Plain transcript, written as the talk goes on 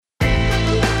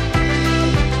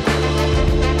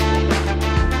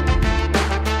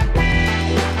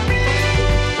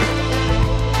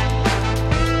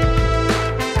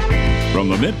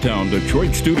Midtown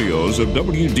Detroit studios of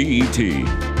WDET.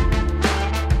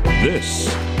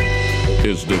 This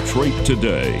is Detroit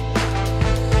Today.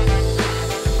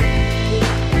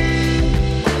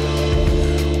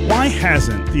 Why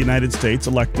hasn't the United States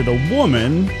elected a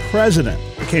woman president?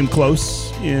 It came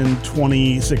close in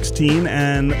 2016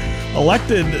 and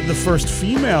elected the first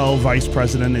female vice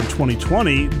president in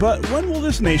 2020. But when will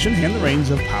this nation hand the reins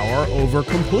of power over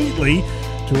completely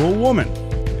to a woman?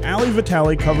 Ali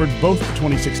Vitale covered both the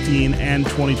 2016 and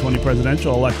 2020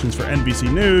 presidential elections for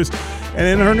NBC News. And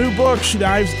in her new book, she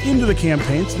dives into the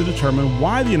campaigns to determine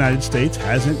why the United States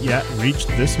hasn't yet reached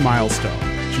this milestone.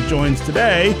 She joins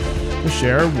today to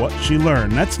share what she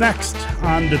learned. That's next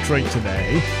on Detroit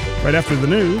Today, right after the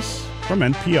news from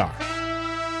NPR.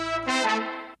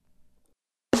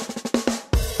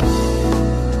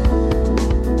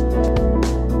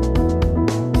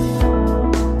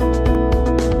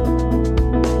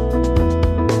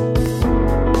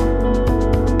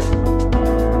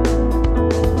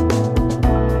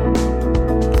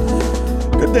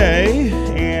 Good day,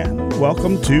 and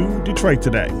welcome to Detroit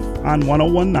Today on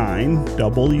 101.9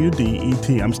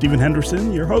 WDET. I'm Stephen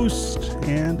Henderson, your host,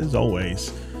 and as always,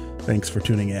 thanks for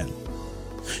tuning in.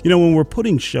 You know, when we're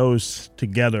putting shows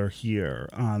together here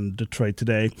on Detroit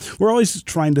Today, we're always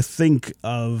trying to think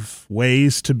of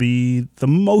ways to be the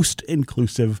most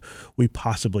inclusive we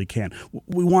possibly can.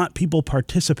 We want people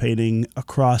participating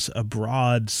across a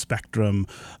broad spectrum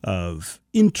of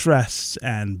interests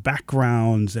and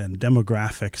backgrounds and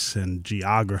demographics and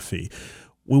geography.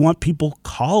 We want people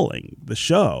calling the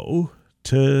show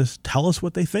to tell us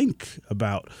what they think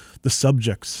about the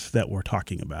subjects that we're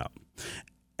talking about.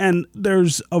 And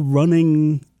there's a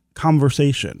running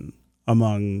conversation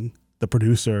among the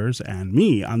producers and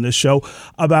me on this show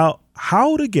about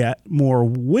how to get more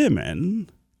women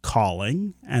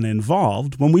calling and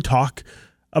involved when we talk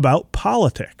about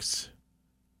politics.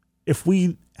 If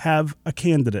we have a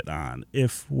candidate on,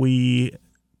 if we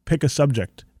pick a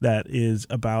subject that is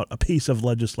about a piece of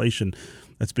legislation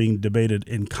that's being debated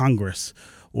in Congress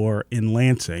or in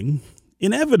Lansing,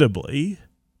 inevitably,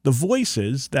 the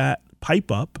voices that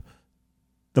pipe up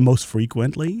the most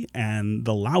frequently and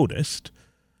the loudest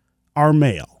are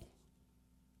male.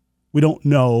 We don't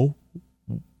know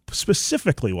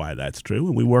specifically why that's true,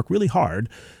 and we work really hard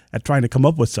at trying to come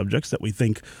up with subjects that we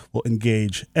think will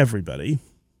engage everybody.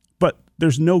 But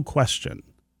there's no question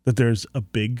that there's a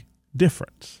big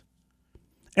difference.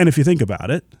 And if you think about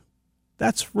it,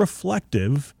 that's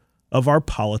reflective of our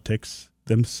politics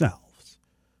themselves.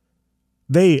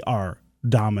 They are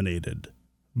dominated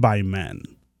by men,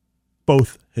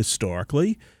 both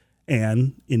historically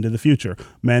and into the future.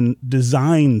 Men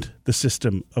designed the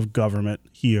system of government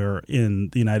here in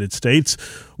the United States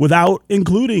without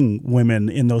including women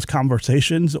in those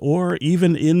conversations or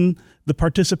even in the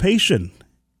participation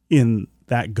in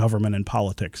that government and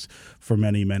politics for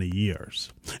many, many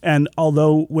years. And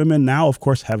although women now, of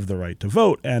course, have the right to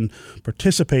vote and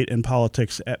participate in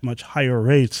politics at much higher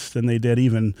rates than they did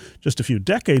even just a few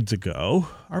decades ago,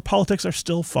 our politics are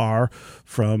still far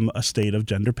from a state of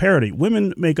gender parity.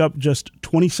 Women make up just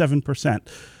 27%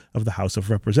 of the House of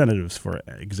Representatives, for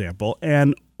example,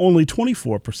 and only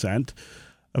 24%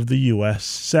 of the U.S.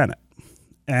 Senate.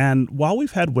 And while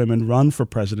we've had women run for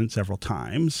president several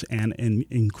times and in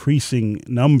increasing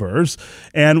numbers,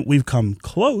 and we've come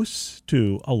close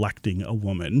to electing a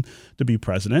woman to be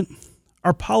president,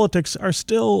 our politics are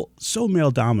still so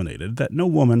male-dominated that no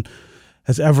woman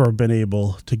has ever been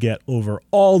able to get over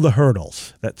all the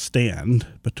hurdles that stand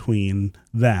between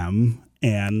them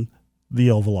and the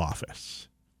Oval Office.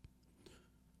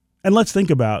 And let's think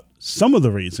about some of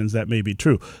the reasons that may be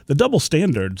true. The double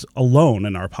standards alone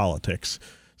in our politics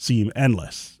seem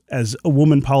endless. As a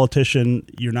woman politician,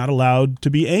 you're not allowed to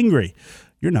be angry.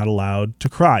 You're not allowed to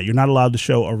cry. You're not allowed to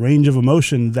show a range of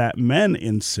emotion that men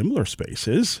in similar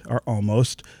spaces are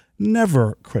almost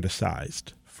never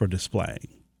criticized for displaying.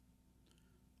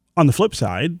 On the flip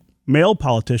side, male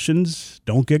politicians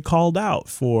don't get called out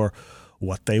for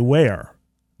what they wear.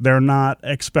 They're not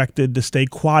expected to stay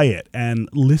quiet and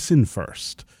listen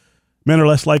first. Men are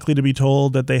less likely to be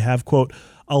told that they have, quote,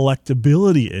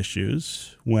 electability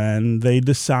issues when they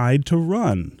decide to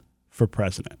run for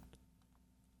president.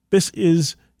 This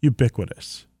is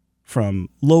ubiquitous, from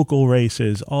local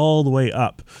races all the way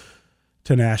up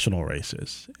to national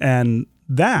races. And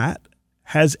that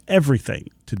has everything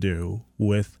to do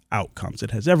with outcomes.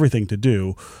 It has everything to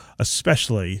do,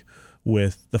 especially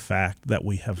with the fact that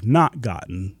we have not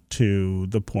gotten to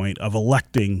the point of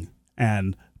electing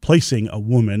and placing a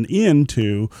woman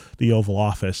into the Oval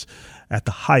Office at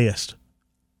the highest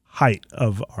height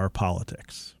of our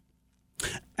politics.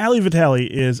 Ali Vitale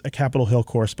is a Capitol Hill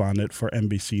correspondent for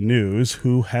NBC News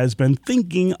who has been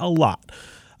thinking a lot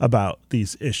about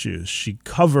these issues. She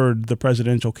covered the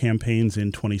presidential campaigns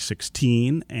in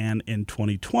 2016 and in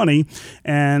 2020,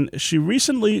 and she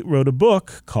recently wrote a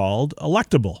book called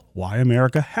Electable: Why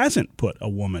America Hasn't Put a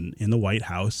Woman in the White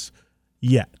House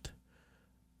Yet.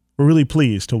 We're really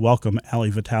pleased to welcome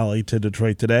Ali Vitale to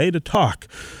Detroit Today to talk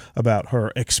about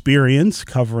her experience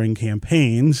covering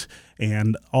campaigns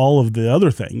and all of the other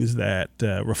things that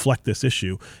reflect this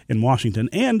issue in Washington,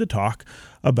 and to talk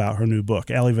about her new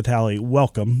book. Ali Vitale,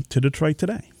 welcome to Detroit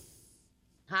Today.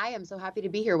 Hi, I'm so happy to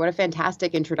be here. What a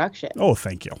fantastic introduction. Oh,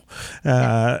 thank you.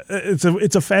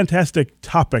 It's a fantastic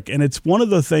topic, and it's one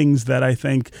of the things that I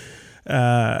think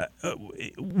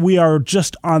we are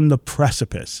just on the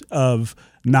precipice of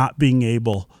not being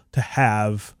able to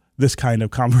have this kind of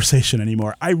conversation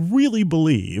anymore. I really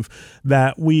believe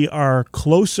that we are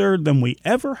closer than we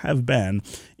ever have been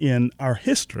in our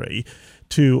history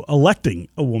to electing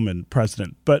a woman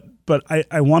president. But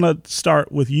I want to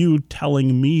start with you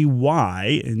telling me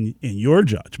why, in your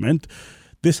judgment,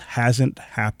 this hasn't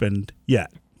happened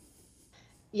yet.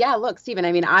 Yeah, look, Stephen,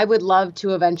 I mean, I would love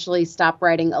to eventually stop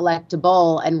writing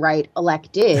electable and write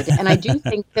elected. And I do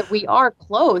think that we are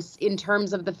close in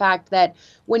terms of the fact that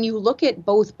when you look at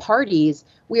both parties,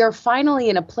 we are finally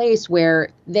in a place where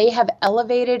they have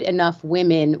elevated enough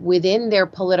women within their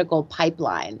political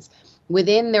pipelines,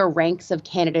 within their ranks of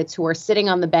candidates who are sitting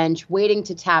on the bench waiting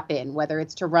to tap in, whether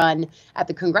it's to run at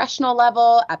the congressional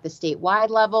level, at the statewide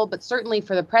level, but certainly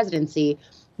for the presidency.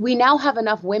 We now have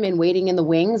enough women waiting in the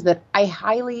wings that I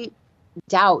highly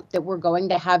doubt that we're going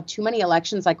to have too many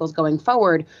election cycles going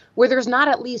forward where there's not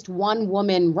at least one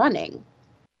woman running.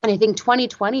 And I think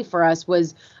 2020 for us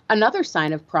was another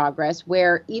sign of progress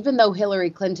where even though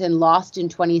Hillary Clinton lost in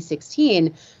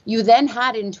 2016, you then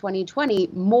had in 2020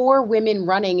 more women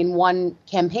running in one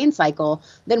campaign cycle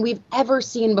than we've ever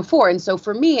seen before. And so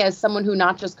for me, as someone who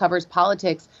not just covers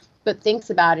politics, but thinks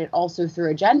about it also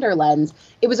through a gender lens,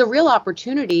 it was a real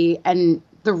opportunity. And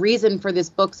the reason for this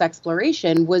book's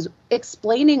exploration was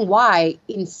explaining why,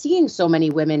 in seeing so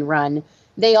many women run,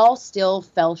 they all still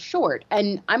fell short.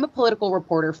 And I'm a political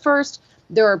reporter first.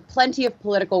 There are plenty of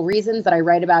political reasons that I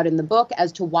write about in the book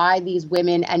as to why these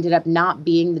women ended up not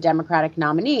being the Democratic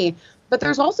nominee. But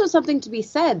there's also something to be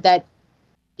said that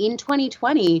in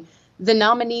 2020, the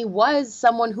nominee was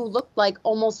someone who looked like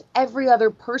almost every other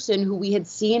person who we had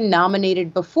seen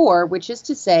nominated before, which is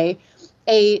to say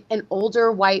an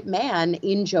older white man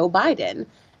in Joe Biden.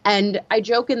 And I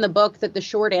joke in the book that the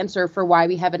short answer for why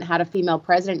we haven't had a female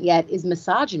president yet is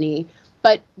misogyny.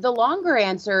 But the longer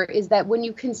answer is that when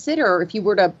you consider, if you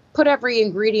were to put every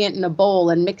ingredient in a bowl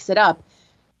and mix it up,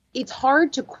 it's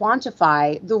hard to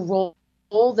quantify the role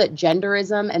that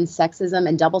genderism and sexism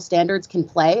and double standards can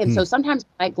play. And so sometimes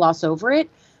we might gloss over it,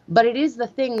 but it is the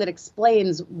thing that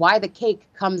explains why the cake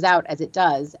comes out as it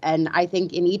does. And I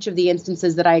think in each of the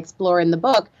instances that I explore in the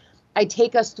book, I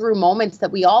take us through moments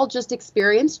that we all just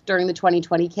experienced during the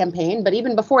 2020 campaign, but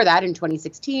even before that in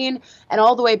 2016 and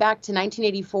all the way back to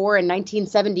 1984 and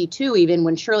 1972, even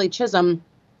when Shirley Chisholm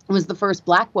was the first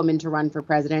Black woman to run for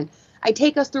president. I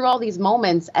take us through all these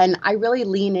moments and I really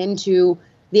lean into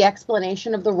the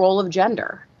explanation of the role of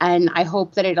gender. And I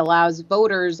hope that it allows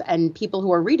voters and people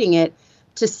who are reading it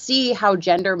to see how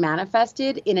gender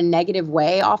manifested in a negative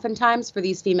way, oftentimes for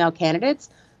these female candidates,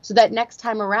 so that next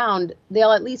time around,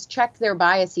 they'll at least check their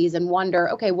biases and wonder,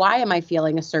 okay, why am I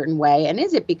feeling a certain way? And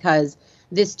is it because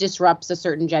this disrupts a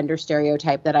certain gender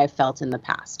stereotype that I've felt in the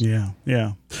past? Yeah.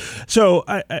 So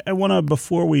I want to,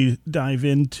 before we dive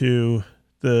into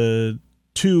the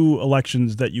two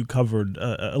elections that you covered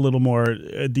a little more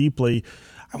deeply,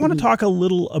 I want to talk a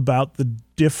little about the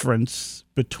difference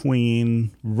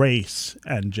between race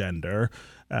and gender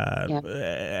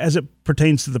as it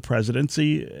pertains to the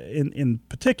presidency in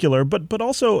particular, but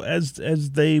also as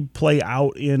they play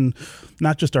out in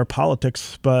not just our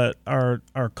politics, but our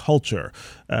culture.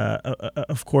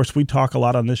 Of course, we talk a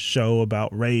lot on this show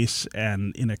about race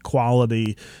and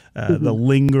inequality, the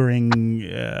lingering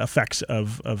effects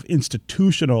of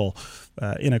institutional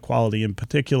inequality in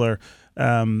particular.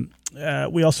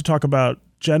 We also talk about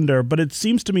gender, but it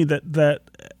seems to me that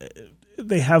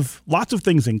they have lots of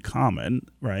things in common,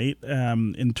 right?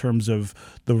 In terms of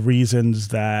the reasons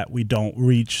that we don't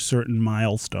reach certain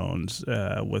milestones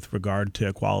with regard to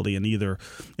equality in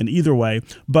either way.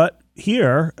 But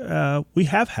here we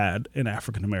have had an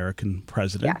African American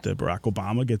president. Yes. Barack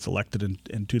Obama gets elected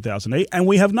in 2008, and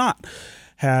we have not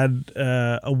had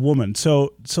a woman.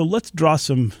 So let's draw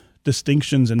some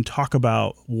distinctions and talk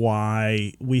about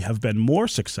why we have been more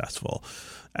successful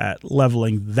at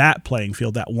leveling that playing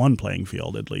field, that one playing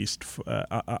field at least,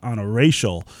 on a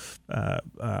racial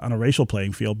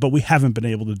playing field, but we haven't been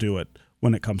able to do it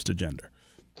when it comes to gender.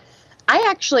 I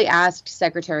actually asked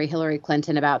Secretary Hillary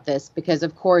Clinton about this because,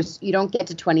 of course, you don't get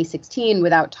to 2016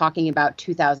 without talking about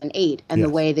 2008 and the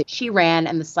way that she ran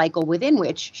and the cycle within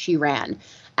which she ran.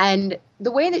 And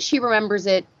the way that she remembers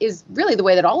it is really the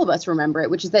way that all of us remember it,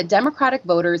 which is that Democratic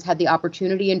voters had the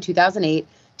opportunity in 2008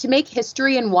 to make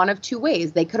history in one of two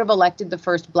ways. They could have elected the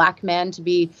first Black man to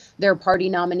be their party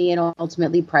nominee and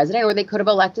ultimately president, or they could have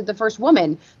elected the first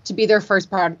woman to be their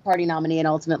first party nominee and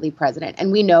ultimately president.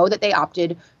 And we know that they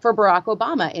opted for Barack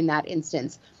Obama in that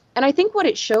instance. And I think what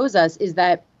it shows us is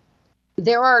that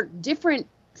there are different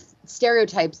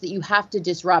stereotypes that you have to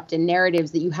disrupt and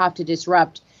narratives that you have to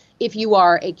disrupt if you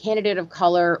are a candidate of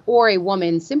color or a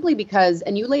woman, simply because,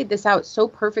 and you laid this out so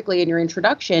perfectly in your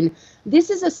introduction,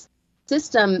 this is a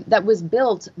system that was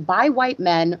built by white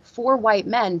men for white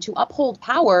men to uphold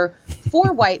power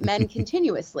for white men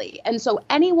continuously. And so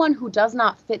anyone who does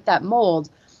not fit that mold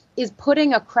is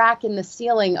putting a crack in the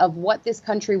ceiling of what this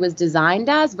country was designed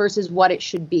as versus what it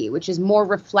should be, which is more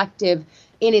reflective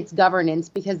in its governance,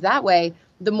 because that way,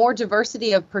 the more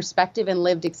diversity of perspective and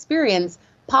lived experience,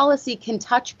 policy can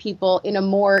touch people in a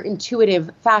more intuitive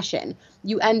fashion.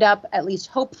 You end up, at least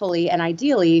hopefully and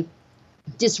ideally,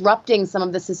 disrupting some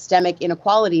of the systemic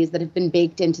inequalities that have been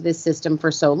baked into this system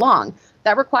for so long.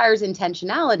 That requires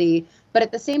intentionality, but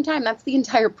at the same time, that's the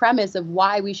entire premise of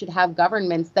why we should have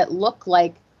governments that look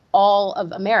like all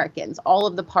of Americans, all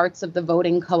of the parts of the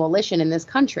voting coalition in this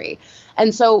country.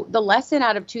 And so the lesson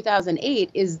out of 2008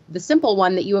 is the simple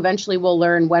one that you eventually will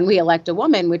learn when we elect a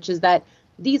woman, which is that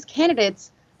these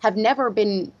candidates have never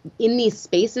been in these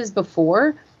spaces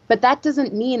before, but that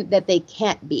doesn't mean that they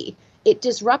can't be. It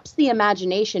disrupts the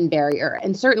imagination barrier.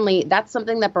 And certainly that's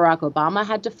something that Barack Obama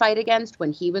had to fight against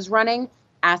when he was running,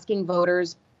 asking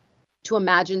voters to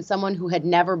imagine someone who had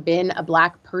never been a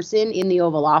Black person in the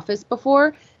Oval Office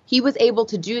before. He was able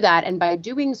to do that. And by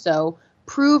doing so,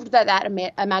 proved that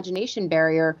imagination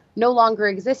barrier no longer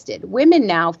existed. Women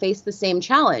now face the same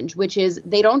challenge, which is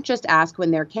they don't just ask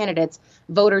when they're candidates,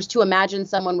 voters to imagine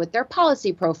someone with their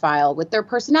policy profile, with their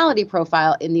personality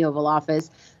profile in the Oval Office.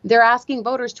 They're asking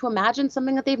voters to imagine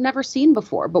something that they've never seen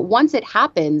before. But once it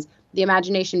happens, the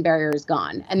imagination barrier is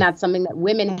gone. And that's something that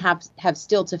women have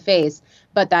still to face.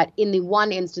 But that in the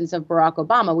one instance of Barack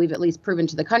Obama, we've at least proven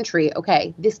to the country,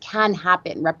 okay, this can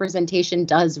happen. Representation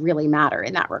does really matter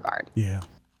in that regard. Yeah.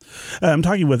 I'm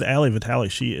talking with Ali Vitale.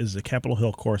 She is the Capitol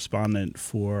Hill correspondent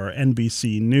for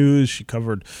NBC News. She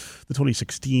covered the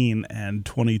 2016 and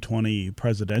 2020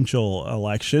 presidential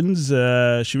elections.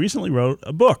 She recently wrote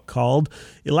a book called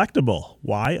Electable: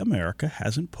 Why America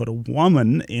Hasn't Put a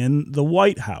Woman in the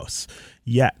White House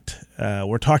Yet.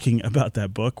 We're talking about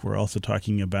that book. We're also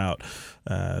talking about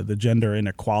the gender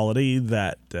inequality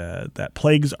that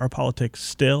plagues our politics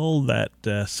still, that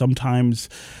sometimes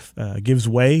gives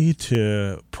way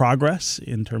to progress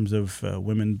in terms of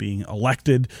women being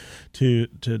elected to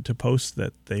posts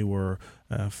that they were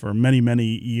for many,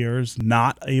 many years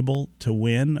not able to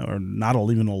win or not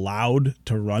even allowed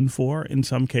to run for in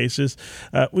some cases.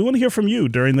 We want to hear from you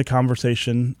during the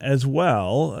conversation as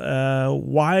well.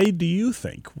 Why do you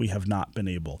think we have not been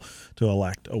able to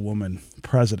elect a woman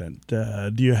president?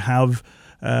 Do you have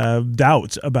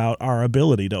doubts about our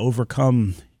ability to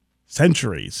overcome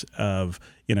centuries of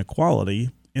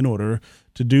inequality in order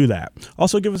to do that?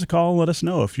 Also, give us a call and let us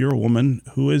know if you're a woman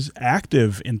who is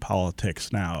active in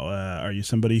politics now. Are you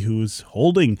somebody who's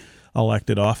holding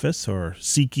elected office or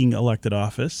seeking elected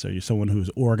office? Are you someone who's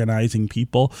organizing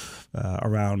people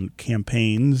around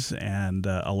campaigns and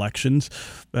elections?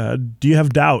 Do you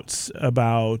have doubts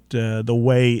about the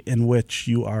way in which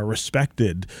you are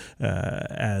respected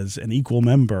as an equal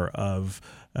member of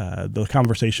the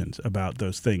conversations about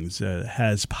those things?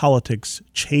 Has politics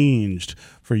changed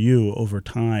for you over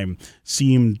time,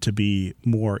 seemed to be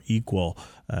more equal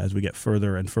as we get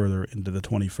further and further into the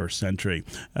 21st century?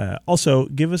 Also,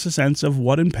 give us a sense of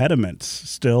what impediments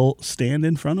still stand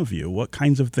in front of you. What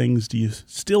kinds of things do you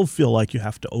still feel like you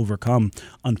have to overcome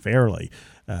unfairly?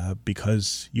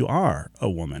 Because you are a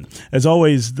woman. As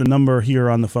always, the number here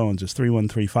on the phones is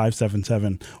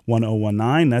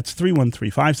 313-577-1019. That's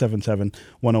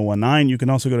 313-577-1019. You can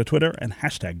also go to Twitter and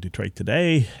hashtag Detroit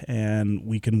Today, and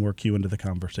we can work you into the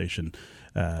conversation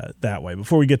that way.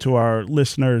 Before we get to our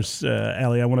listeners,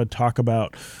 Ali, I want to talk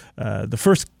about the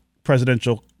first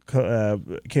presidential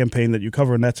campaign that you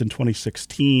cover, and that's in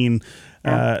 2016.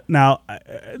 Now,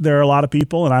 there are a lot of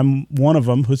people, and I'm one of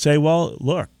them, who say, well,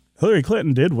 look, Hillary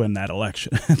Clinton did win that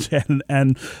election,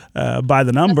 and by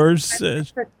the numbers,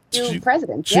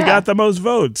 presidents. She got the most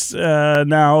votes.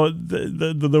 Now,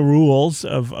 the rules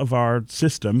of our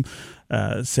system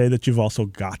say that you've also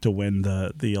got to win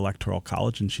the Electoral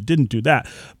College, and she didn't do that.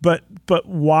 But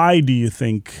why do you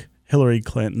think Hillary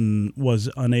Clinton was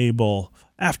unable,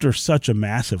 after such a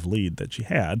massive lead that she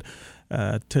had,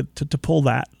 to pull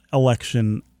that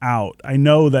election out? I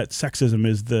know that sexism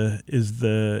is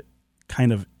the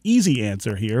kind of easy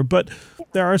answer here, but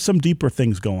there are some deeper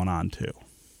things going on too.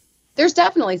 There's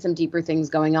definitely some deeper things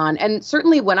going on. And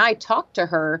certainly when I talk to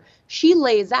her, she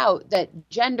lays out that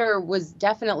gender was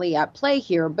definitely at play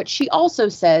here. But she also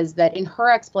says that in her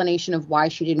explanation of why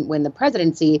she didn't win the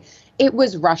presidency, it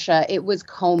was Russia, it was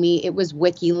Comey, it was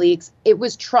WikiLeaks, it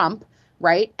was Trump,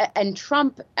 right? And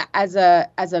Trump as a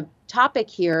topic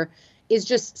here is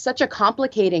just such a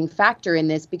complicating factor in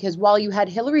this, because while you had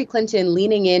Hillary Clinton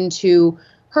leaning into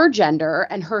her gender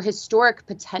and her historic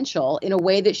potential in a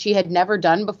way that she had never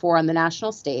done before on the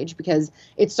national stage, because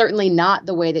it's certainly not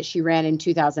the way that she ran in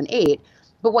 2008.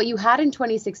 But what you had in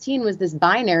 2016 was this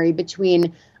binary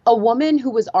between a woman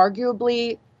who was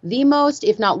arguably the most,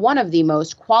 if not one of the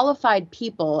most qualified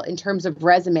people in terms of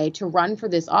resume to run for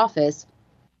this office,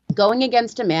 going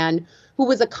against a man who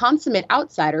was a consummate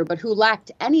outsider, but who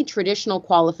lacked any traditional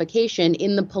qualification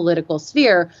in the political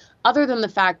sphere, other than the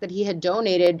fact that he had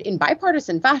donated in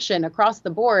bipartisan fashion across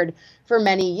the board for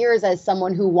many years as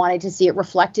someone who wanted to see it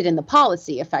reflected in the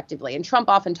policy effectively. And Trump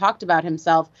often talked about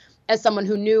himself as someone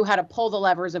who knew how to pull the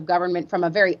levers of government from a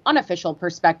very unofficial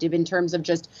perspective in terms of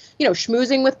just,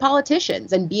 schmoozing with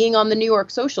politicians and being on the New York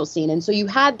social scene. And so you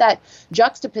had that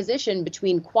juxtaposition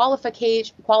between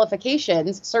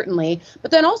qualifications, certainly,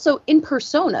 but then also in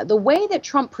persona, the way that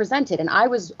Trump presented. And I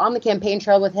was on the campaign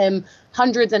trail with him,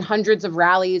 hundreds and hundreds of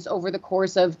rallies over the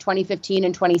course of 2015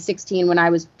 and 2016 when I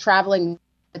was traveling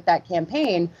with that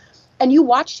campaign. And you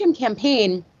watched him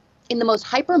campaign in the most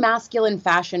hyper-masculine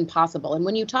fashion possible. And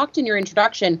when you talked in your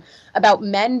introduction about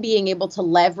men being able to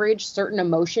leverage certain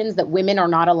emotions that women are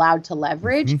not allowed to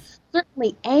leverage,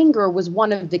 certainly anger was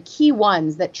one of the key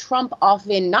ones that Trump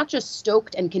often not just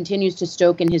stoked and continues to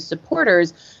stoke in his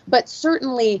supporters, but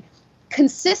certainly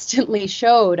consistently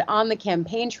showed on the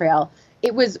campaign trail.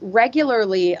 It was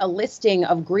regularly a listing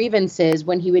of grievances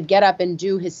when he would get up and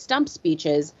do his stump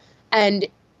speeches. And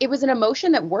it was an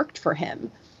emotion that worked for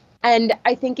him. And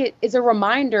I think it is a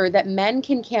reminder that men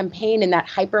can campaign in that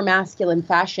hyper-masculine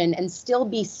fashion and still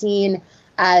be seen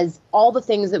as all the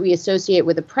things that we associate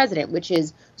with a president, which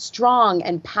is strong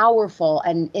and powerful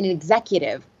and an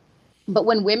executive. But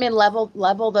when women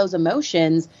level those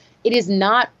emotions, it is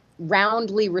not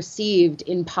roundly received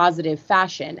in positive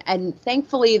fashion. And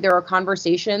thankfully, there are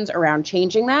conversations around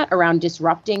changing that, around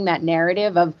disrupting that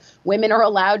narrative of women are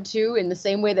allowed to, in the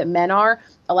same way that men are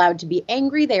allowed to be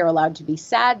angry, they are allowed to be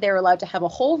sad, they're allowed to have a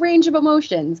whole range of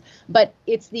emotions. But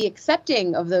it's the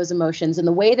accepting of those emotions and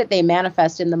the way that they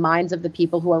manifest in the minds of the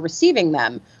people who are receiving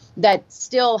them that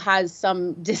still has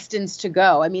some distance to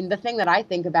go. I mean, the thing that I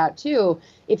think about, too,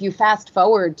 if you fast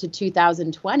forward to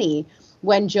 2020,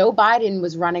 when Joe Biden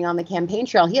was running on the campaign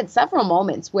trail, he had several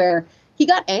moments where he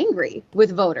got angry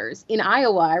with voters. In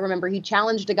Iowa, I remember he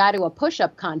challenged a guy to a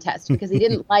push-up contest because he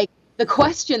didn't like the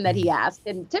question that he asked.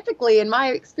 And typically, in my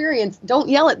experience, don't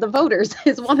yell at the voters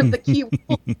is one of the key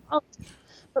rules.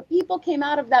 But people came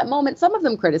out of that moment. Some of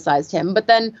them criticized him, but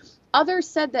then others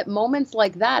said that moments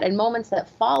like that and moments that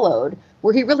followed,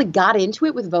 where he really got into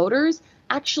it with voters,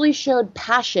 actually showed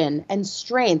passion and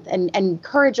strength and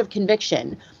courage of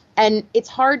conviction. And it's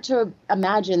hard to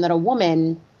imagine that a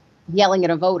woman yelling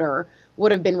at a voter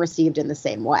would have been received in the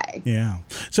same way. Yeah.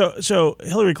 So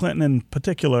Hillary Clinton in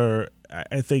particular,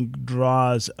 I think,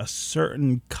 draws a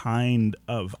certain kind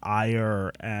of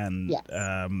ire and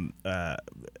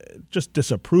just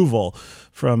disapproval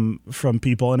from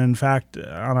people. And in fact,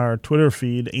 on our Twitter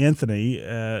feed, Anthony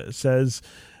says,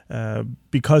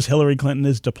 because Hillary Clinton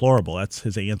is deplorable. That's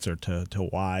his answer to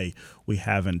why we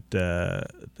haven't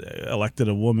elected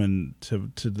a woman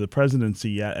to the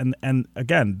presidency yet. And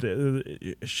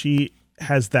again, she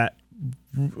has that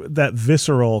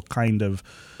visceral kind of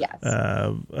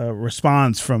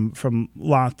response from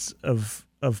lots of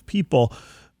people.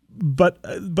 But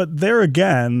there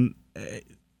again,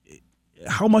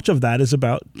 how much of that is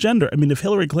about gender? I mean, if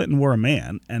Hillary Clinton were a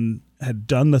man and had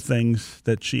done the things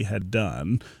that she had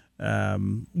done,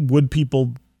 would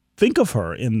people think of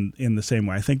her in the same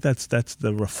way? I think that's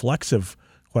the reflexive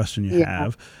question you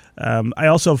have. I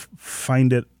also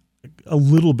find it a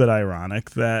little bit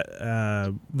ironic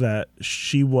that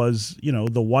she was,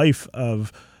 the wife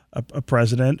of a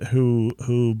president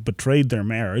who betrayed their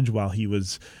marriage while he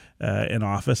was in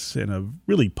office in a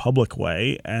really public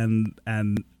way, and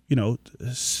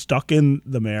stuck in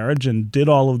the marriage and did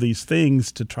all of these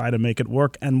things to try to make it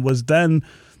work, and was then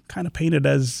kind of painted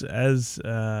as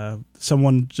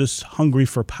someone just hungry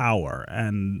for power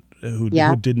and who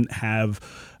didn't have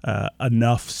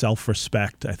enough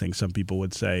self-respect, I think some people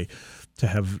would say, to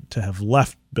have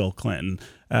left Bill Clinton.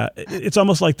 It's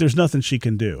almost like there's nothing she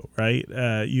can do, right?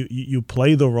 You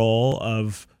play the role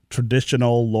of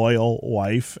traditional loyal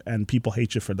wife, and people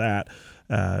hate you for that.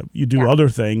 You do other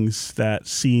things that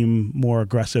seem more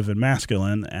aggressive and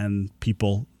masculine, and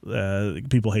people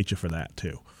hate you for that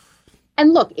too.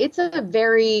 And look, it's a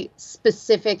very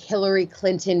specific Hillary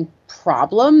Clinton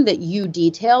problem that you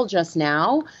detailed just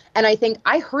now. And I think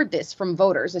I heard this from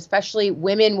voters, especially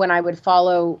women, when I would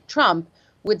follow Trump,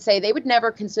 would say they would never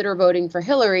consider voting for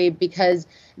Hillary because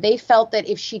they felt that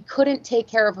if she couldn't take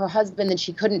care of her husband, then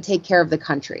she couldn't take care of the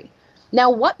country.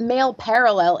 Now, what male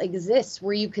parallel exists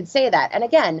where you could say that? And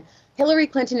again, Hillary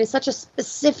Clinton is such a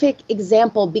specific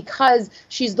example because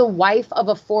she's the wife of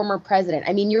a former president.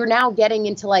 I mean, you're now getting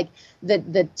into like the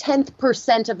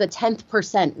 10th% of the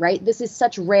 10th%, right? This is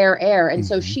such rare air. And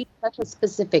so she's such a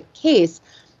specific case.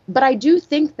 But I do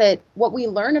think that what we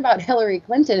learn about Hillary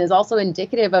Clinton is also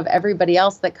indicative of everybody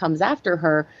else that comes after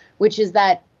her, which is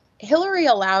that Hillary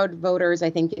allowed voters,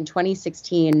 I think, in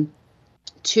 2016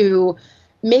 to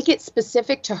make it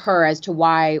specific to her as to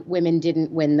why women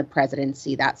didn't win the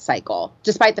presidency that cycle,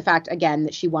 despite the fact, again,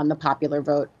 that she won the popular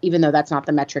vote, even though that's not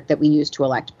the metric that we use to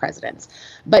elect presidents.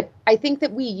 But I think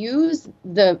that we use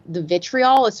the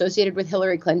vitriol associated with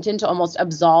Hillary Clinton to almost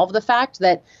absolve the fact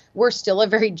that we're still a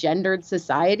very gendered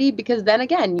society, because then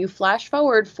again, you flash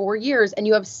forward 4 years and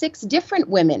you have 6 different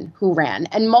women who ran,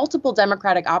 and multiple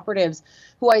Democratic operatives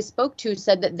who I spoke to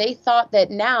said that they thought that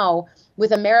now,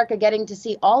 with America getting to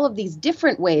see all of these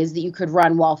different ways that you could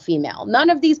run while female, none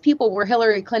of these people were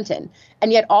Hillary Clinton.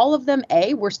 And yet all of them,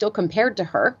 were still compared to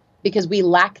her because we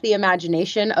lack the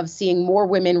imagination of seeing more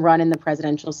women run in the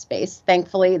presidential space.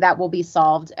 Thankfully, that will be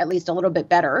solved at least a little bit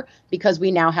better because we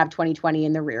now have 2020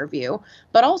 in the rear view.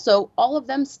 But also, all of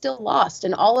them still lost,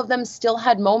 and all of them still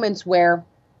had moments where,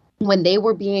 when they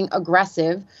were being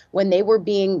aggressive, when they were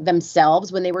being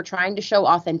themselves, when they were trying to show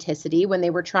authenticity, when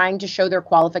they were trying to show their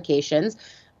qualifications,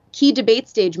 key debate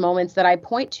stage moments that I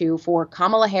point to for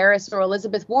Kamala Harris or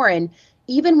Elizabeth Warren,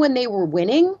 even when they were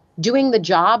winning, doing the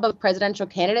job of presidential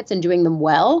candidates and doing them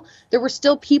well, there were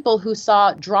still people who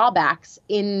saw drawbacks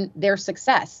in their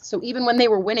success. So even when they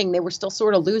were winning, they were still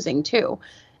sort of losing too.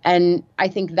 And I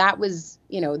think that was,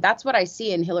 that's what I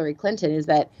see in Hillary Clinton, is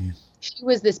that she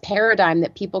was this paradigm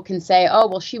that people can say, oh,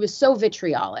 well, she was so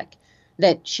vitriolic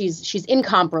that she's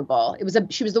incomparable.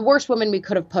 She was the worst woman we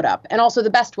could have put up, and also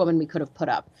the best woman we could have put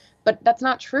up. But that's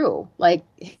not true. Like,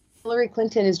 Hillary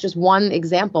Clinton is just one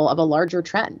example of a larger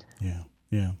trend. Yeah.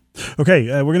 Okay,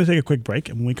 we're going to take a quick break,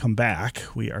 and when we come back,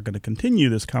 we are going to continue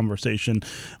this conversation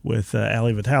with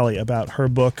Ali Vitale about her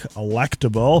book,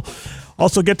 Electable.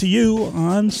 Also get to you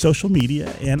on social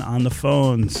media and on the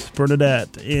phones.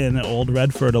 Bernadette in Old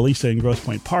Redford, Elisa in Grosse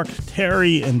Pointe Park,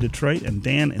 Terry in Detroit, and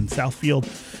Dan in Southfield.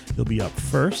 You'll be up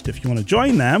first. If you want to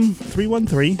join them,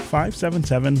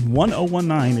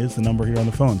 313-577-1019 is the number here on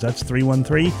the phones. That's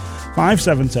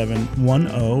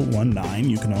 313-577-1019.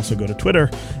 You can also go to Twitter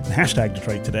and hashtag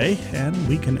Detroit Today, and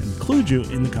we can include you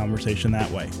in the conversation that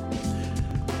way.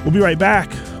 We'll be right back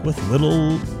with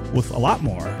a lot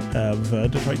more of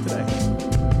Detroit Today.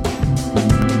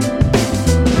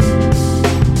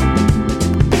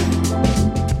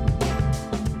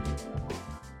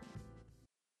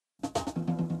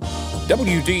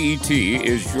 WDET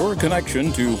is your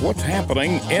connection to what's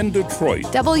happening in Detroit.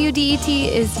 WDET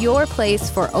is your place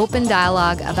for open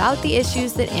dialogue about the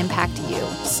issues that impact you.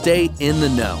 Stay in the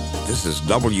know. This is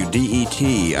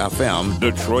WDET FM,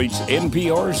 Detroit's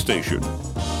NPR station.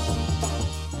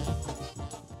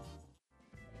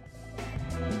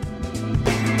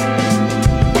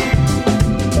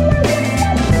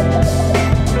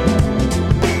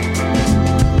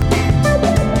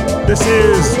 This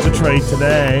is Detroit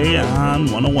Today on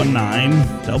 101.9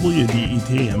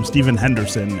 WDET. I'm Stephen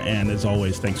Henderson, and as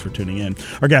always, thanks for tuning in.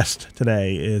 Our guest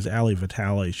today is Ali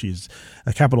Vitale. She's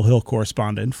a Capitol Hill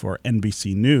correspondent for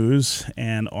NBC News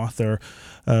and author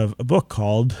of a book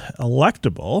called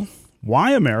Electable,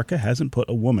 why America hasn't put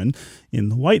a woman in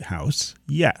the White House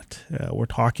yet. We're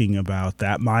talking about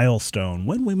that milestone,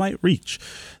 when we might reach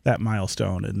that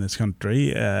milestone in this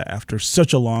country after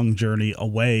such a long journey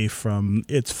away from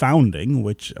its founding,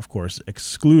 which, of course,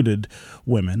 excluded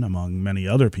women, among many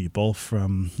other people,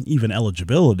 from even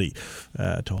eligibility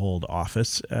to hold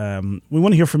office. We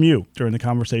want to hear from you during the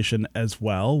conversation as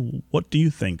well. What do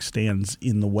you think stands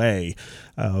in the way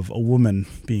of a woman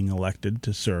being elected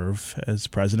to serve as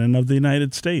president of the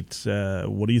United States?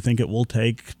 What do you think it will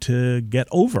take to get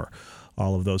over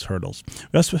all of those hurdles?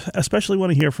 We especially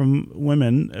want to hear from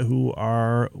women who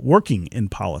are working in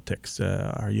politics.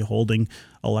 Are you holding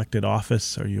elected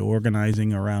office? Are you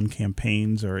organizing around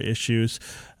campaigns or issues?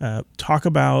 Talk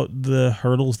about the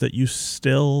hurdles that you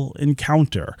still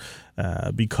encounter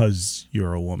because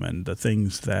you're a woman, the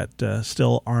things that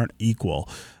still aren't equal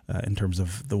in terms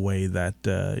of the way that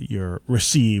you're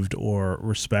received or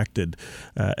respected.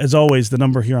 As always, the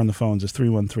number here on the phones is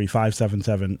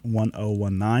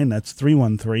 313-577-1019. That's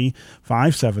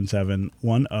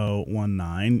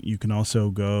 313-577-1019. You can also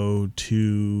go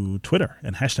to Twitter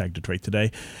and hashtag Detroit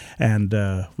Today, and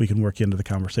we can work you into the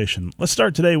conversation. Let's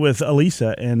start today with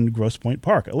Elisa in Grosse Pointe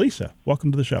Park. Elisa,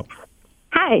 welcome to the show.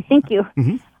 Hi, thank you.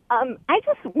 Mm-hmm. I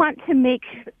just want to make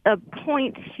a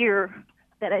point here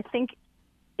that I think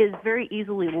is very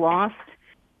easily lost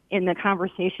in the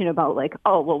conversation about, like,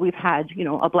 oh, well, we've had,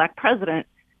 a black president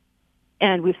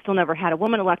and we've still never had a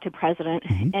woman elected president.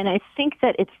 Mm-hmm. And I think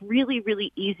that it's really,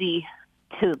 really easy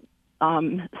to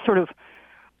sort of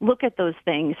look at those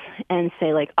things and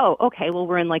say, like, oh, okay, well,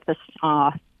 we're in like this,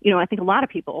 I think a lot of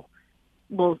people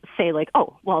will say, like,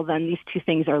 oh, well, then these two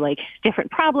things are like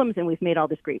different problems and we've made all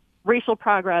this great racial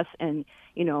progress and,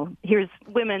 here's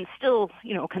women still,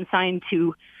 consigned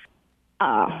to,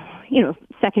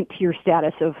 second-tier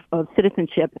status of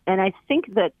citizenship. And I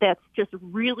think that that's just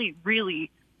really, really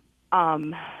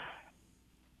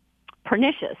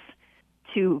pernicious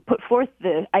to put forth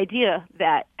the idea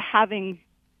that having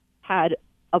had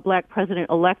a black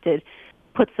president elected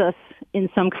puts us in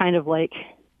some kind of like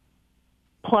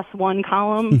 +1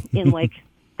 column in like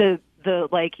the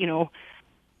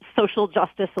social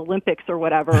justice Olympics or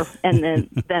whatever, and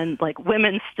then like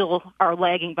women still are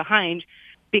lagging behind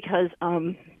because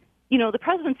the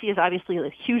presidency is obviously a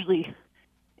hugely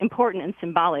important and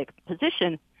symbolic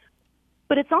position,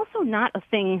 but it's also not a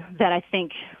thing that I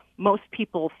think most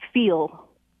people feel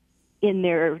in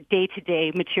their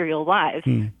day-to-day material lives.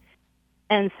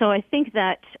 And so I think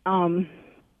that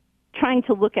trying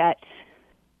to look at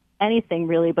anything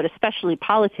really, but especially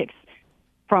politics,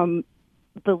 from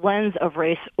the lens of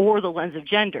race or the lens of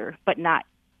gender, but not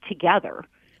together,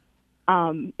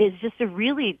 is just a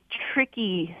really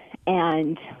tricky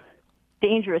and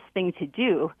dangerous thing to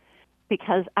do,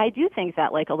 because I do think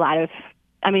that like a lot of,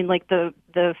 like the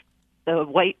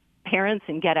white parents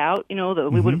in Get Out,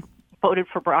 we would have voted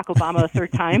for Barack Obama a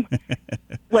third time.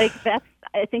 Like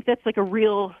I think that's like a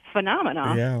real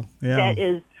phenomenon. Yeah. That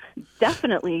is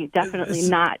definitely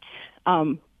not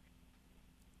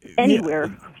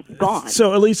anywhere gone.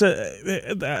 So, Elisa,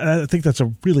 I think that's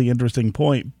a really interesting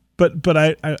point. But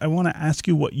I want to ask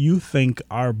you what you think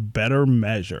are better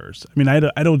measures.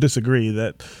 I don't disagree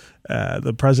that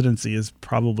the presidency is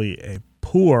probably a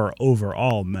poor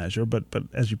overall measure, but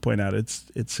as you point out,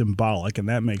 it's symbolic, and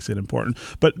that makes it important.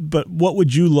 But what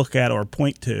would you look at or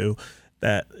point to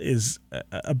that is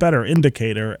a better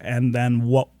indicator, and then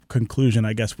what conclusion,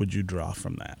 I guess, would you draw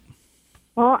from that?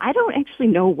 Well, I don't actually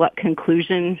know what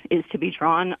conclusion is to be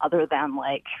drawn other than,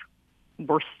 like,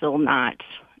 we're still not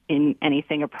in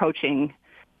anything approaching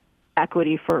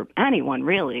equity for anyone,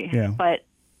 really. Yeah. But,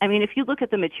 if you look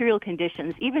at the material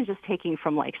conditions, even just taking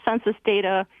from, like, census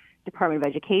data, Department of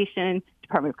Education,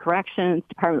 Department of Corrections,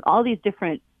 all these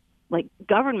different, like,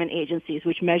 government agencies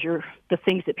which measure the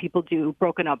things that people do,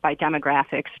 broken up by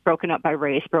demographics, broken up by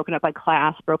race, broken up by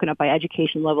class, broken up by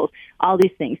education levels, all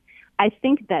these things. I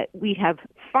think that we have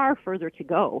far further to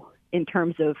go in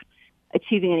terms of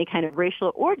achieving any kind of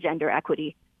racial or gender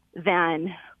equity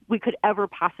than we could ever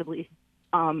possibly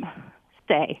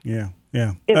say. Yeah.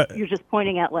 If you're just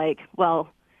pointing at, like, well,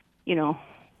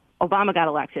 Obama got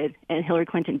elected and Hillary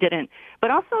Clinton didn't. But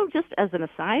also, just as an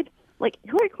aside, like,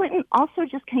 Hillary Clinton also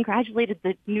just congratulated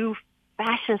the new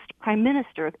fascist prime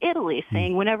minister of Italy,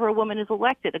 saying whenever a woman is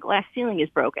elected, a glass ceiling is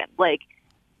broken. Like,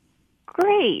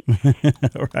 great.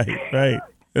 Right.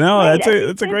 No,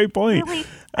 that's a great point. Really,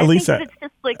 Elisa. I think that it's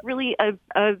just like really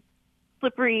a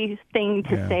slippery thing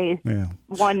to say. Yeah.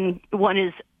 One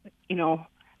is,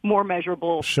 more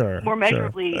measurable, more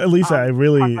measurably. Elisa, I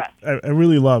progress.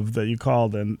 really love that you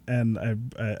called, and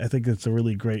I think it's a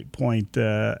really great point.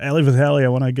 Ali Vitale, I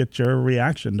want to get your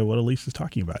reaction to what Elisa's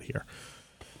talking about here.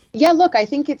 Yeah, look, I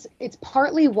think it's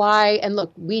partly why, and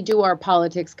look, we do our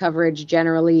politics coverage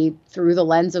generally through the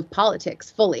lens of politics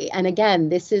fully. And again,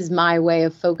 this is my way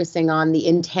of focusing on the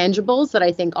intangibles that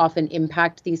I think often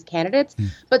impact these candidates.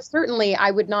 But certainly,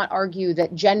 I would not argue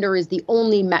that gender is the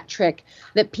only metric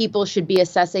that people should be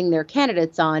assessing their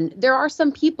candidates on. There are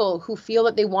some people who feel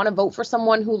that they want to vote for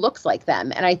someone who looks like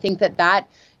them. And I think that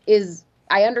is,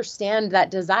 I understand that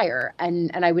desire,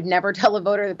 and I would never tell a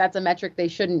voter that that's a metric they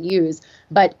shouldn't use.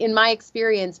 But in my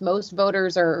experience, most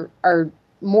voters are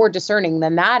more discerning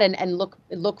than that and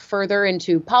look further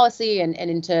into policy and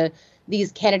into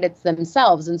these candidates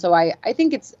themselves. And so I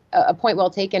think it's a point well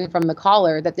taken from the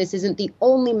caller that this isn't the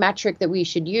only metric that we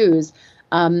should use.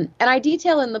 And I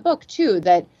detail in the book, too,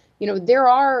 that there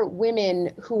are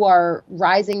women who are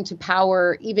rising to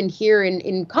power even here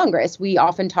in Congress. We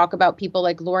often talk about people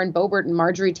like Lauren Boebert and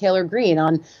Marjorie Taylor Greene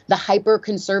on the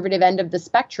hyper-conservative end of the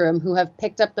spectrum who have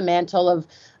picked up the mantle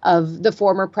of the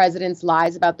former president's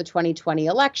lies about the 2020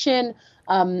 election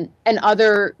and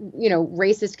other,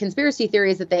 racist conspiracy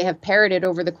theories that they have parroted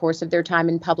over the course of their time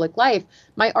in public life.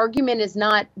 My argument is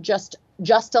not just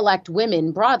elect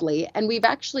women broadly. And we've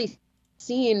actually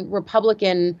seen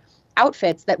Republican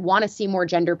outfits that want to see more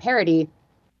gender parity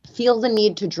feel the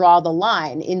need to draw the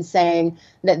line in saying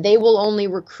that they will only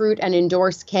recruit and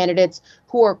endorse candidates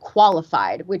who are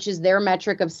qualified, which is their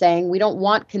metric of saying we don't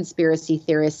want conspiracy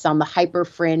theorists on the hyper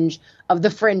fringe of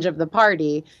the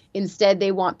party. Instead,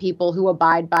 they want people who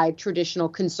abide by traditional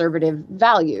conservative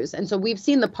values. And so we've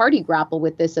seen the party grapple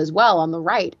with this as well, on the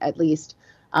right, at least.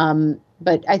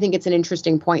 But I think it's an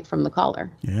interesting point from the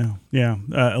caller. Yeah.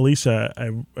 Elisa,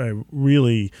 I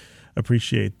really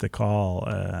appreciate the call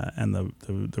and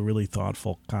the really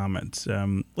thoughtful comments.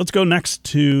 Let's go next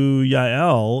to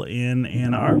Yael in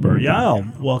Ann Arbor.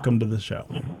 Yael, welcome to the show.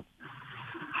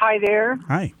 Hi there.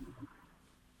 Hi.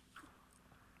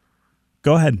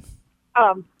 Go ahead.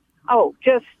 I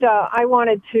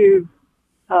wanted to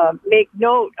make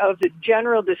note of the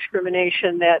general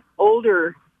discrimination that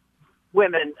older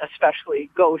women especially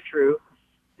go through,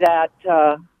 that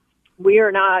we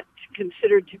are not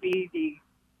considered to be the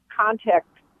contact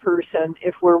person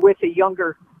if we're with a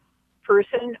younger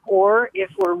person or if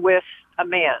we're with a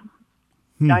man.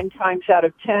 9 times out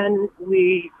of 10,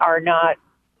 we are not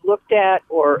looked at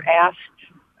or asked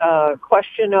a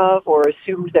question of or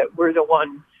assumed that we're the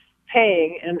one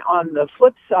paying. And on the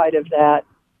flip side of that,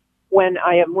 when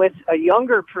I am with a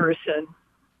younger person,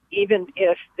 even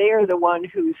if they're the one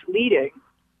who's leading,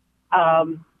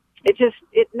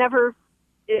 it never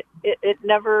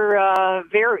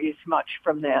varies much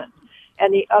from that.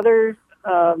 And the other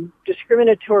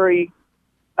discriminatory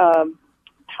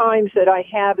times that I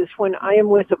have is when I am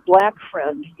with a black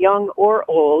friend, young or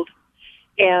old,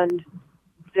 and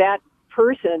that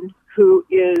person who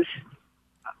is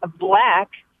black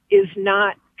is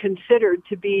not considered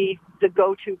to be the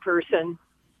go-to person.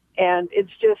 And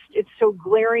it's so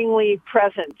glaringly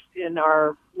present in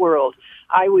our world.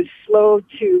 I was slow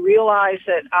to realize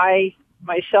that I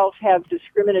myself have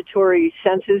discriminatory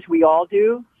senses. We all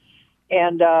do.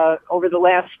 And over the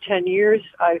last 10 years,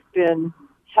 I've been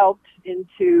helped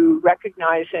into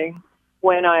recognizing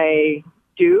when I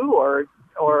do or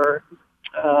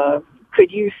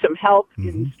could use some help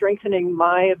in strengthening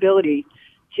my ability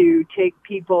to take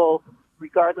people,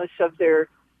 regardless of their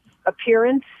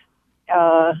appearance,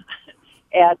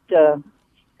 at the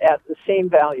same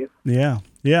value. Yeah.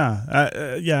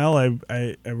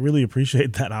 I really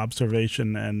appreciate that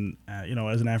observation, and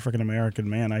as an African American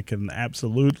man, I can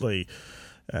absolutely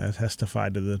testify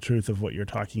to the truth of what you're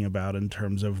talking about in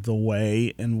terms of the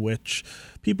way in which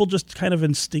people just kind of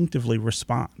instinctively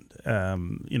respond.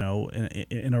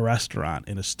 In a restaurant,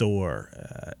 in a store,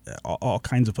 all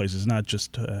kinds of places.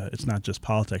 It's not just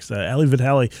politics. Ali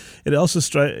Vitale, it also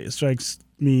strikes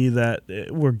me that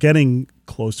we're getting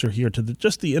closer here to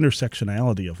just the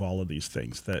intersectionality of all of these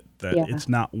things, that it's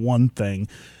not one thing,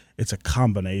 it's a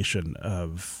combination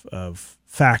of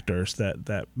factors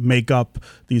that make up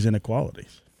these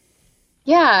inequalities.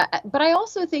 Yeah, but I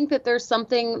also think that there's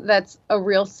something that's a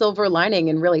real silver lining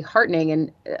and really heartening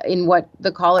in what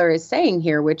the caller is saying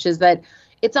here, which is that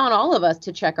it's on all of us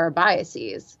to check our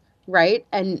biases, right?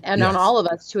 And yes, on all of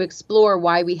us to explore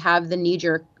why we have the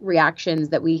knee-jerk reactions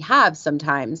that we have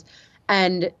sometimes.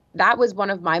 And that was one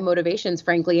of my motivations,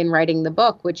 frankly, in writing the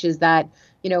book, which is that,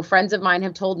 friends of mine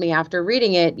have told me after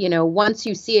reading it, once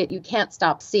you see it, you can't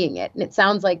stop seeing it. And it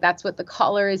sounds like that's what the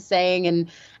caller is saying.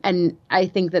 And I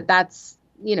think that that's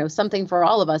something for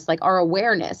all of us, like our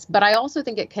awareness. But I also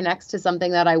think it connects to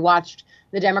something that I watched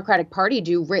the Democratic Party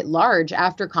do writ large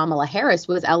after Kamala Harris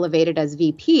was elevated as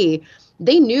VP.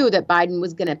 They knew that Biden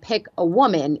was going to pick a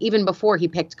woman even before he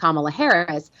picked Kamala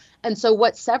Harris. And so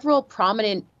what several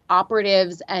prominent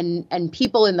operatives and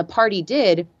people in the party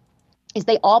did is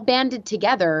they all banded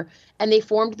together and they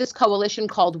formed this coalition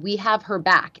called We Have Her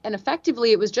Back. And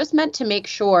effectively, it was just meant to make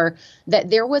sure that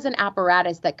there was an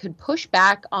apparatus that could push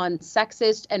back on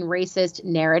sexist and racist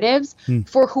narratives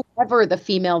for whoever the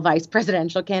female vice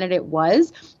presidential candidate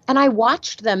was. And I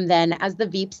watched them then as the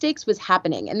Veep-stakes was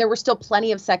happening. And there were still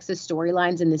plenty of sexist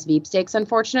storylines in this Veep-stakes,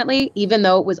 unfortunately, even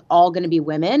though it was all going to be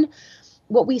women.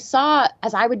 What we saw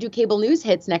as I would do cable news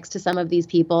hits next to some of these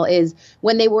people is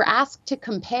when they were asked to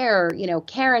compare,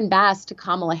 Karen Bass to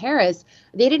Kamala Harris,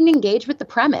 they didn't engage with the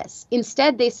premise.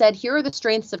 Instead, they said, here are the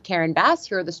strengths of Karen Bass,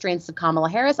 here are the strengths of Kamala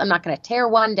Harris. I'm not going to tear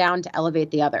one down to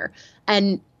elevate the other.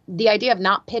 And the idea of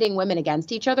not pitting women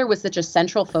against each other was such a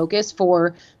central focus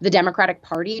for the Democratic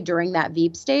Party during that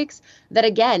Veep-stakes that,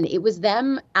 again, it was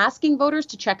them asking voters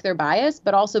to check their bias,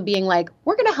 but also being like,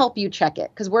 we're going to help you check it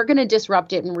because we're going to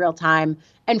disrupt it in real time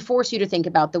and force you to think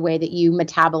about the way that you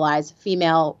metabolize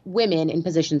female women in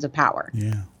positions of power.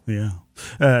 Yeah.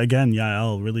 Again,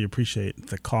 Yael, really appreciate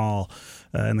the call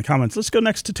and the comments. Let's go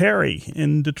next to Terry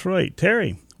in Detroit.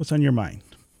 Terry, what's on your mind?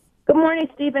 Good morning,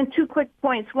 Stephen. 2 quick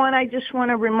points. One, I just want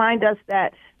to remind us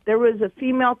that there was a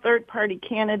female third-party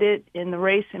candidate in the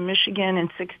race in Michigan in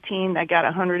 2016 that got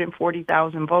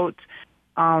 140,000 votes.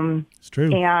 It's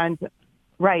true. And,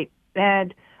 right.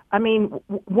 And, I mean,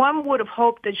 one would have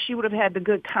hoped that she would have had the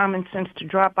good common sense to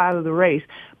drop out of the race,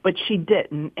 but she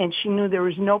didn't. And she knew there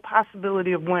was no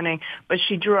possibility of winning, but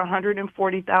she drew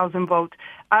 140,000 votes.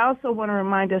 I also want to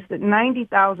remind us that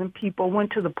 90,000 people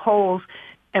went to the polls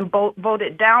and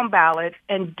voted down ballot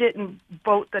and didn't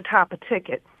vote the top of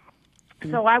ticket.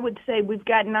 So I would say we've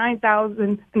got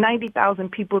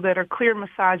 90,000 people that are clear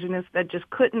misogynists that just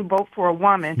couldn't vote for a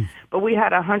woman, but we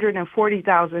had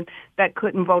 140,000 that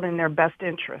couldn't vote in their best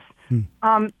interest.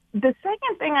 The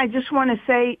second thing I just want to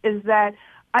say is that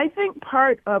I think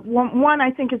part of, one,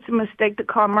 I think it's a mistake to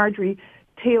call Marjorie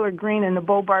Taylor Greene and the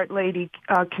Bobart lady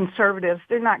conservatives.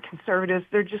 They're not conservatives.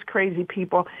 They're just crazy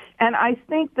people. And I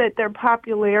think that their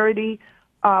popularity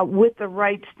with the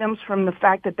right stems from the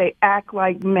fact that they act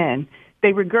like men.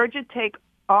 They regurgitate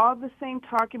all the same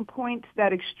talking points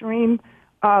that extreme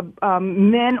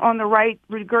men on the right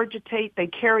regurgitate. They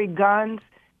carry guns.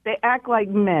 They act like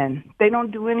men. They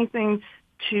don't do anything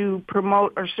to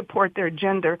promote or support their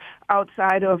gender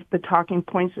outside of the talking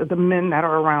points of the men that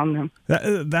are around them.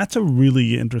 That's a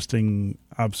really interesting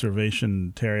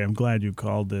observation, Terry. I'm glad you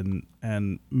called in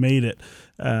and made it.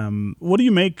 What do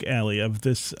you make, Allie, of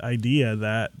this idea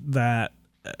that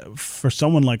for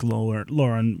someone like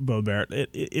Lauren Boebert,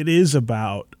 it is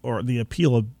about, or the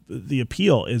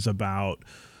appeal is about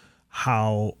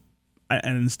how,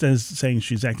 and instead of saying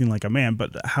she's acting like a man,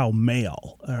 but how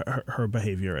male her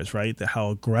behavior is, right?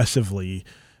 How aggressively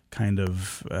kind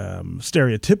of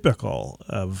stereotypical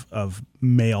of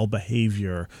male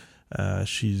behavior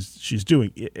she's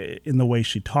doing in the way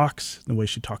she talks,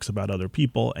 about other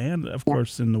people, and of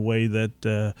course in the way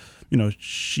that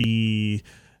she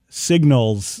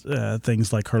signals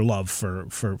things like her love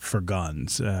for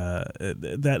guns.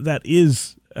 That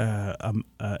is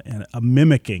a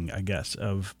mimicking, I guess,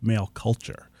 of male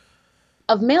culture.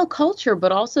 Of male culture,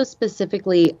 but also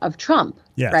specifically of Trump,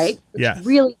 right? Which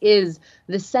really is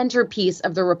the centerpiece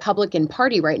of the Republican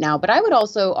Party right now. But I would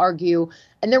also argue,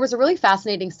 and there was a really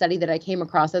fascinating study that I came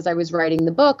across as I was writing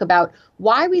the book about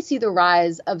why we see the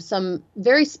rise of some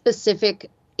very specific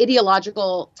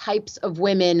ideological types of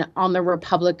women on the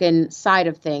Republican side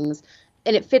of things.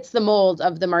 And it fits the mold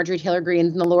of the Marjorie Taylor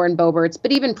Greenes and the Lauren Boeberts.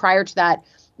 But even prior to that,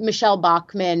 Michelle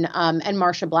Bachmann and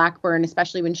Marsha Blackburn,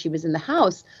 especially when she was in the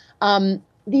House,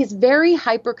 these very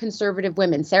hyper-conservative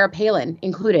women, Sarah Palin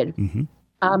included.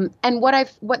 And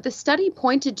what the study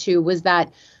pointed to was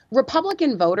that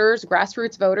Republican voters,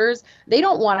 grassroots voters, they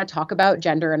don't want to talk about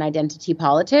gender and identity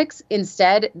politics.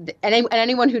 Instead, and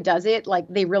anyone who does it, like,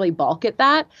 they really balk at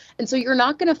that. And so you're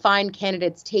not going to find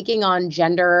candidates taking on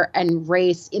gender and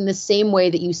race in the same way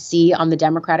that you see on the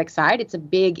Democratic side. It's a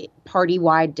big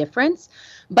party-wide difference.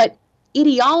 But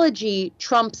ideology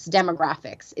trumps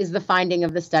demographics is the finding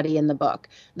of the study in the book.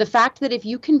 The fact that if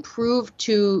you can prove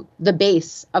to the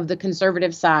base of the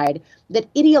conservative side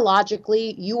that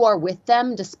ideologically you are with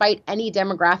them despite any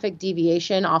demographic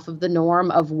deviation off of the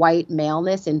norm of white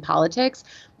maleness in politics,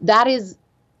 that is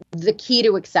the key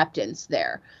to acceptance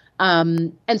there.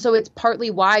 And so it's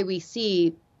partly why we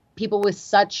see people with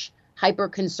such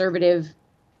hyper-conservative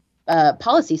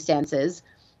policy stances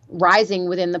rising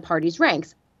within the party's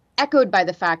ranks, echoed by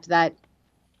the fact that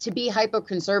to be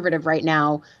hyper-conservative right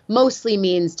now mostly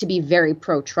means to be very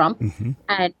pro-Trump. Mm-hmm.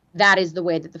 And that is the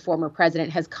way that the former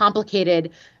president has complicated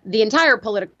the entire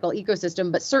political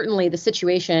ecosystem, but certainly the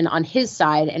situation on his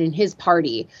side and in his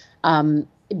party.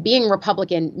 Being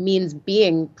Republican means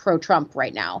being pro-Trump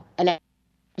right now. And if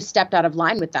you stepped out of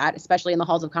line with that, especially in the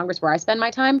halls of Congress where I spend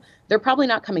my time, they're probably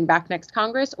not coming back next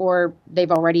Congress, or they've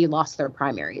already lost their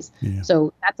primaries. Yeah.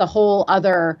 So that's a whole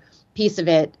other piece of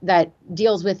it that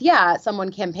deals with,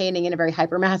 someone campaigning in a very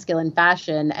hyper-masculine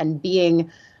fashion and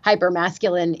being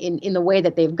hyper-masculine in the way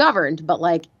that they've governed.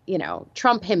 But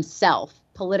Trump himself,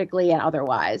 politically and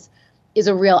otherwise, is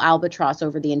a real albatross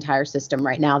over the entire system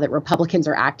right now that Republicans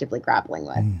are actively grappling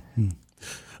with. Mm-hmm.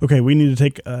 Okay, we need to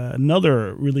take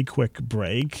another really quick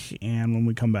break, and when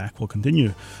we come back, we'll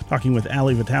continue talking with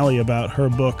Ali Vitale about her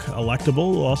book,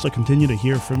 Electable. We'll also continue to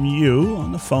hear from you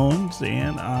on the phones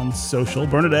and on social.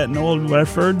 Bernadette in Old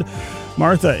Redford,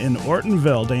 Martha in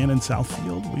Ortonville, Dan in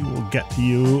Southfield. We will get to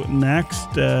you next.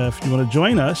 If you want to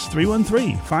join us,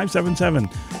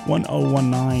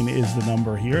 313-577-1019 is the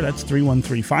number here. That's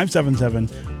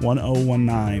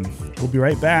 313-577-1019. We'll be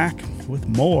right back with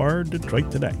more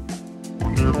Detroit Today.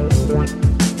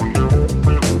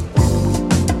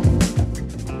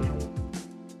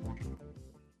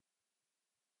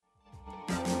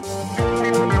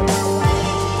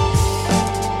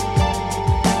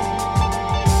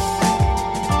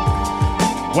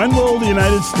 When will the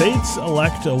United States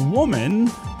elect a woman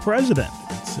president?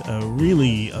 It's a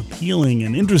really appealing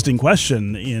and interesting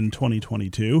question in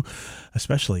 2022,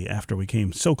 especially after we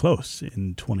came so close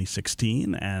in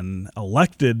 2016 and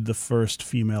elected the first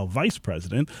female vice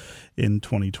president in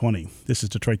 2020. This is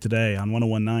Detroit Today on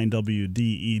 101.9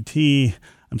 WDET.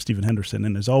 I'm Stephen Henderson,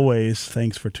 and as always,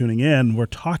 thanks for tuning in. We're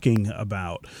talking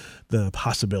about the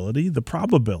possibility, the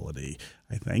probability,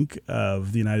 I think,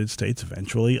 of the United States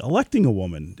eventually electing a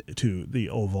woman to the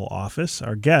Oval Office.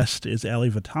 Our guest is Ali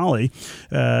Vitale.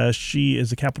 She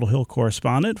is a Capitol Hill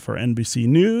correspondent for NBC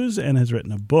News and has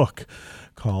written a book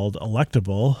called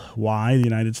Electable: Why the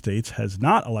United States Has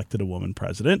Not Elected a Woman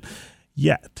President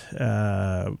Yet,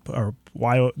 or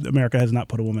why America has not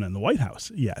put a woman in the White House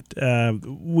yet.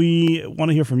 We want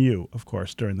to hear from you, of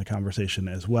course, during the conversation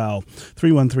as well.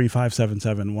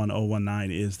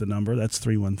 313-577-1019 is the number. That's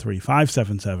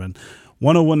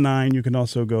 313-577-1019. You can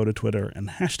also go to Twitter and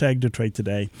hashtag Detroit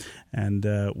Today, and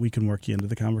we can work you into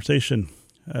the conversation.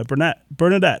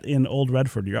 Bernadette in Old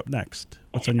Redford, you're up next.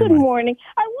 What's on your mind? Good morning.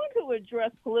 I want to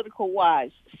address political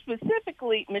wives,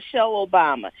 specifically Michelle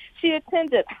Obama. She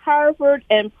attended Harvard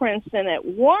and Princeton. At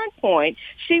one point,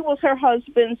 she was her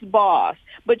husband's boss.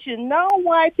 But you know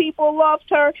why people loved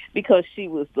her? Because she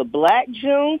was the Black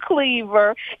June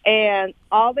Cleaver, and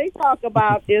all they talk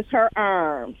about is her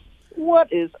arms.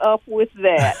 What is up with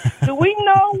that? Do we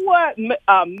know what,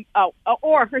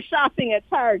 or her shopping at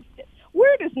Target?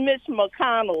 Where does Mitch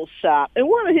McConnell shop, and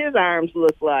what do his arms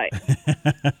look like?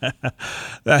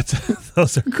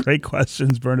 Those are great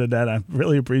questions, Bernadette. I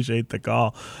really appreciate the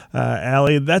call.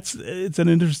 Ali, it's an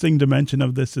interesting dimension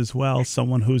of this as well.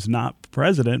 Someone who's not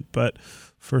president, but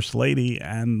First Lady,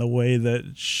 and the way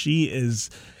that she is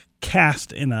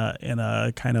cast in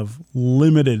a kind of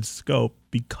limited scope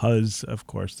because, of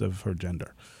course, of her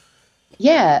gender.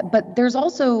 Yeah, but there's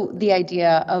also the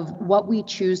idea of what we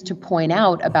choose to point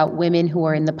out about women who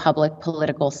are in the public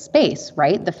political space,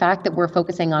 right? The fact that we're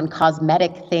focusing on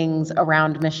cosmetic things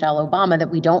around Michelle Obama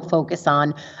that we don't focus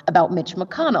on about Mitch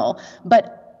McConnell.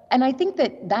 And I think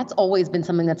that that's always been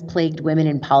something that's plagued women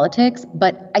in politics,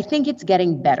 but I think it's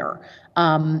getting better.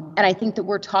 And I think that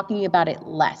we're talking about it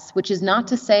less, which is not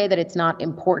to say that it's not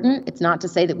important. It's not to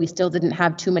say that we still didn't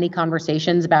have too many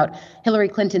conversations about Hillary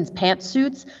Clinton's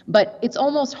pantsuits, but it's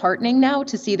almost heartening now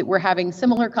to see that we're having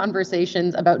similar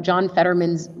conversations about John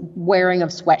Fetterman's wearing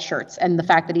of sweatshirts and the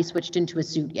fact that he switched into a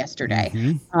suit yesterday.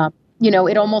 Mm-hmm.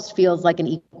 It almost feels like an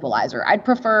equalizer. I'd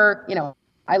prefer,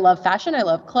 I love fashion. I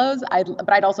love clothes. But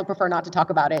I'd also prefer not to talk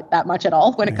about it that much at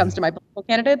all when it comes to my political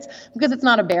candidates, because it's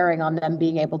not a bearing on them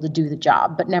being able to do the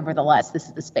job. But nevertheless, this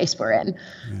is the space we're in.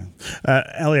 Yeah.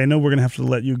 Ali, I know we're going to have to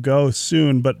let you go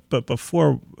soon, but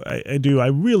before I do, I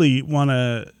really want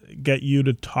to get you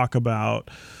to talk about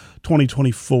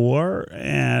 2024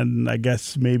 and I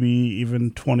guess maybe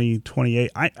even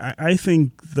 2028. I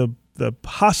think the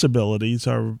possibilities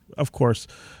are, of course,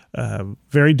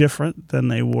 very different than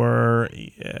they were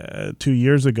 2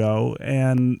 years ago,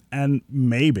 and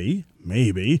maybe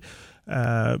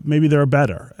they're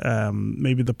better.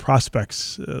 Maybe the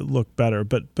prospects look better,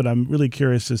 but I'm really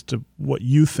curious as to what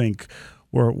you think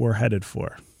we're headed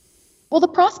for. Well, the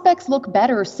prospects look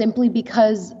better simply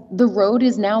because the road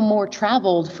is now more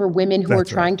traveled for women who are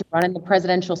trying to run in the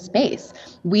presidential space.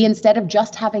 We, instead of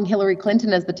just having Hillary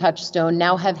Clinton as the touchstone,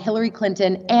 now have Hillary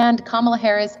Clinton and Kamala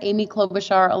Harris, Amy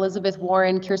Klobuchar, Elizabeth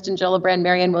Warren, Kirsten Gillibrand,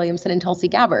 Marianne Williamson, and Tulsi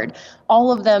Gabbard,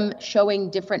 all of them showing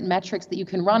different metrics that you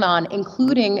can run on,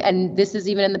 including, and this is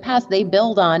even in the past, they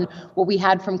build on what we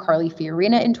had from Carly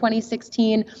Fiorina in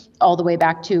 2016, all the way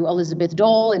back to Elizabeth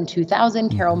Dole in 2000,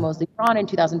 Carol Moseley Braun in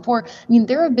 2004. I mean,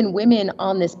 there have been women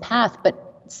on this path, but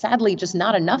sadly just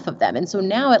not enough of them. And so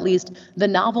now at least the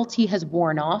novelty has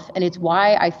worn off, and it's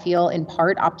why I feel in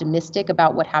part optimistic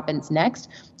about what happens next.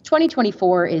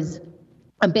 2024 is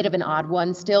a bit of an odd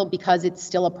one still, because it's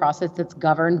still a process that's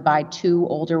governed by two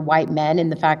older white men, in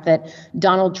the fact that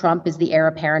Donald Trump is the heir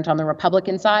apparent on the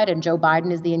Republican side and Joe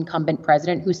Biden is the incumbent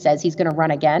president who says he's going to run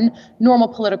again. Normal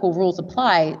political rules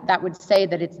apply. That would say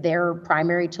that it's their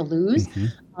primary to lose.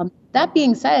 That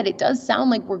being said, it does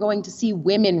sound like we're going to see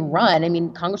women run. I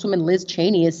mean, Congresswoman Liz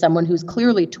Cheney is someone who's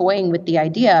clearly toying with the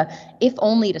idea, if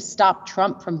only to stop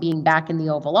Trump from being back in the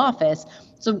Oval Office.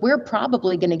 So we're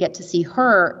probably going to get to see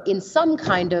her in some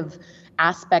kind of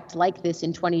aspect like this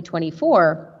in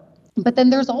 2024. But then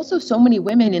there's also so many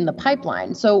women in the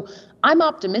pipeline. So I'm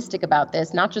optimistic about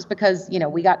this, not just because,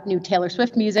 we got new Taylor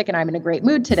Swift music and I'm in a great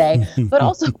mood today, but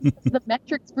also because the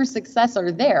metrics for success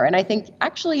are there. And I think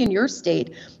actually in your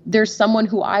state, there's someone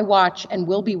who I watch and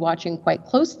will be watching quite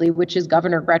closely, which is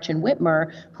Governor Gretchen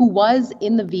Whitmer, who was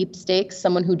in the Veep stakes,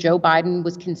 someone who Joe Biden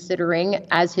was considering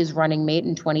as his running mate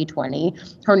in 2020.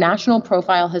 Her national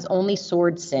profile has only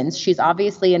soared since. She's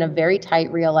obviously in a very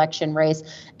tight re-election race,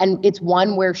 and it's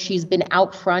one where she's been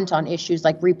out front on issues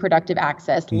like reproductive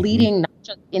access, leading not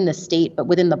just in the state, but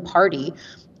within the party.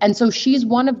 And so she's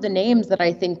one of the names that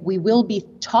I think we will be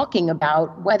talking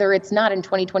about, whether it's not in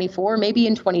 2024, maybe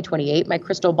in 2028. My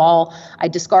crystal ball, I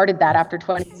discarded that after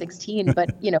 2016. But,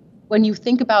 when you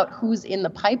think about who's in the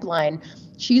pipeline,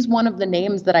 she's one of the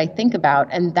names that I think about.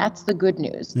 And that's the good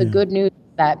news. The good news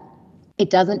is that it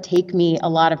doesn't take me a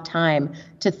lot of time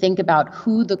to think about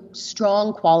who the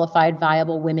strong, qualified,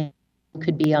 viable women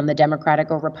could be on the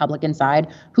Democratic or Republican side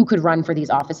who could run for these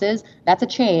offices. That's a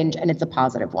change, and it's a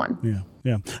positive one.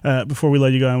 Yeah. Before we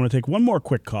let you go, I want to take one more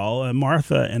quick call.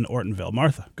 Martha in Ortonville.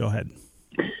 Martha, go ahead.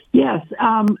 Yes.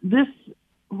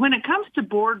 When it comes to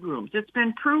boardrooms, it's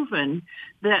been proven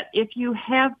that if you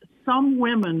have some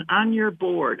women on your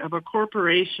board of a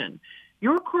corporation,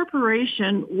 your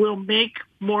corporation will make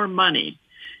more money.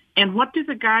 And what do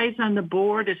the guys on the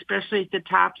board, especially at the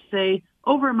top, say?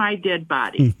 Over my dead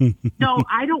body. No,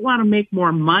 I don't want to make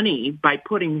more money by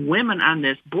putting women on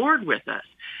this board with us.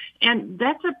 And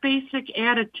that's a basic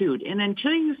attitude. And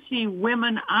until you see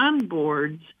women on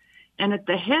boards and at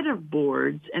the head of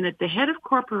boards and at the head of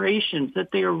corporations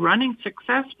that they are running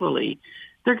successfully,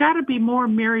 there got to be more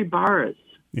Mary Barras.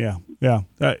 Yeah.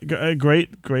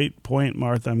 Great point,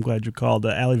 Martha. I'm glad you called.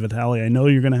 Ali Vitale, I know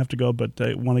you're going to have to go, but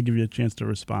I want to give you a chance to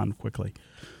respond quickly.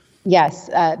 Yes,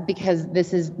 because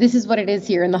this is what it is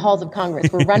here in the halls of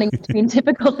Congress. We're running between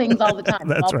typical things all the time.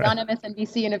 That's I'll be on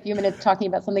MSNBC in a few minutes talking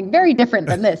about something very different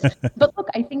than this. But look,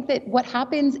 I think that what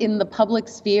happens in the public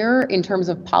sphere in terms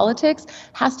of politics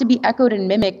has to be echoed and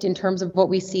mimicked in terms of what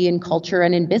we see in culture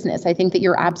and in business. I think that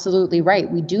you're absolutely right.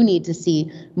 We do need to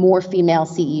see more female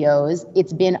CEOs.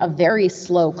 It's been a very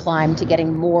slow climb to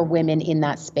getting more women in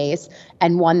that space,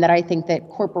 and one that I think that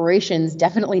corporations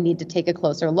definitely need to take a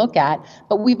closer look at.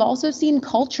 But we've also seen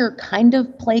culture kind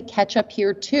of play catch up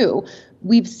here too.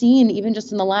 We've seen, even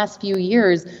just in the last few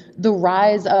years, the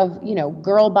rise of,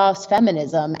 girl boss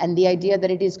feminism and the idea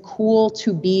that it is cool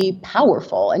to be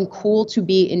powerful and cool to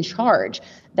be in charge.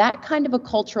 That kind of a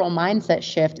cultural mindset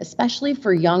shift, especially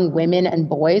for young women and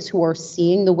boys who are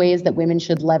seeing the ways that women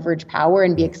should leverage power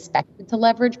and be expected to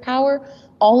leverage power,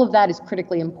 all of that is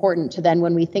critically important to then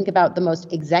when we think about the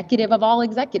most executive of all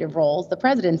executive roles, the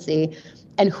presidency,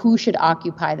 and who should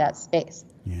occupy that space.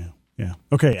 Yeah.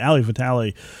 Okay, Ali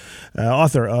Vitale,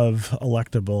 author of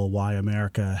Electable, Why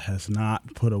America Has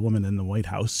Not Put a Woman in the White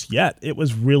House Yet. It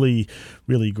was really,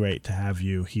 really great to have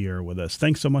you here with us.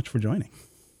 Thanks so much for joining.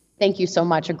 Thank you so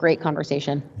much. A great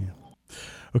conversation. Yeah.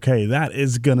 Okay, that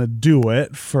is going to do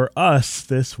it for us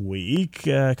this week.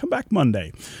 Come back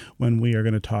Monday when we are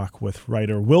going to talk with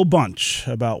writer Will Bunch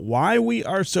about why we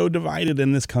are so divided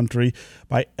in this country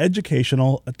by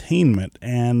educational attainment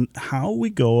and how we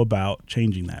go about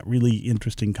changing that. Really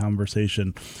interesting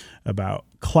conversation about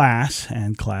class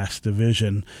and class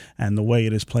division and the way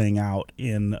it is playing out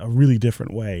in a really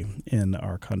different way in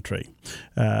our country.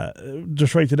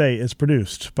 Detroit Today is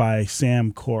produced by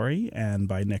Sam Corey and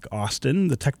by Nick Austin.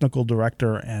 The technical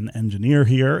director and engineer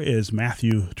here is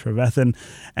Matthew Trevethan,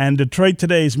 and Detroit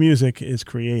Today's music is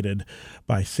created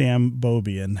by Sam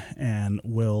Bobian and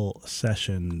Will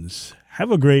Sessions. Have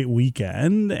a great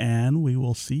weekend, and we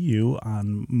will see you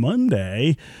on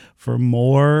Monday for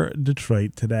more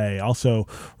Detroit Today. Also,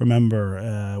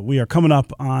 remember, we are coming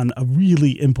up on a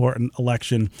really important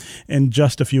election in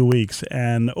just a few weeks,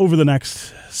 and over the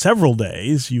next several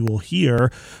days, you will hear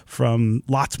from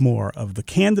lots more of the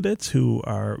candidates who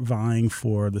are vying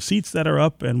for the seats that are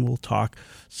up, and we'll talk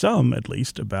some, at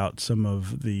least, about some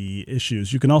of the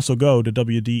issues. You can also go to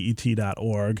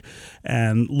WDET.org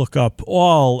and look up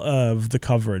all of the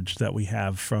coverage that we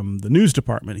have from the news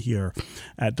department here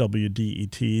at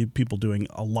WDET. People doing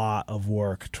a lot of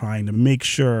work trying to make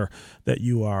sure that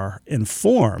you are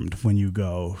informed when you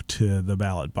go to the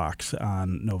ballot box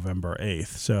on November 8th.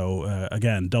 So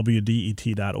again,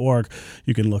 WDET.org.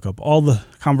 You can look up all the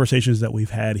conversations that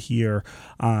we've had here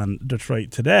on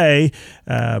Detroit Today,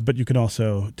 but you can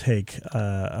also take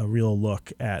a real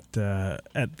look at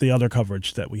the other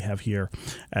coverage that we have here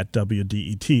at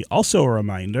WDET. Also a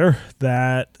reminder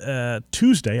that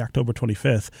Tuesday, October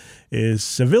 25th, is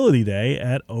Civility Day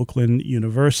at Oakland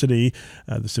University.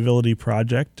 The Civility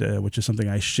Project, which is something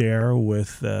I share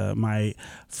with my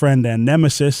friend and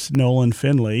nemesis, Nolan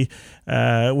Finley.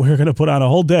 We're going to put on a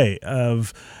whole day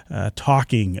of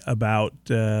talking about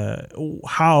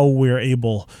how we're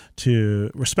able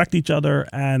to respect each other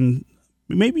and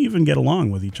maybe even get along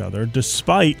with each other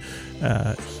despite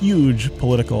huge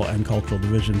political and cultural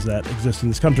divisions that exist in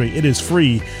this country. It is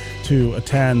free to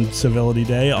attend Civility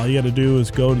Day. All you got to do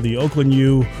is go to the Oakland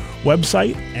U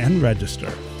website and register.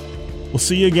 We'll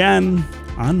see you again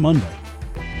on Monday.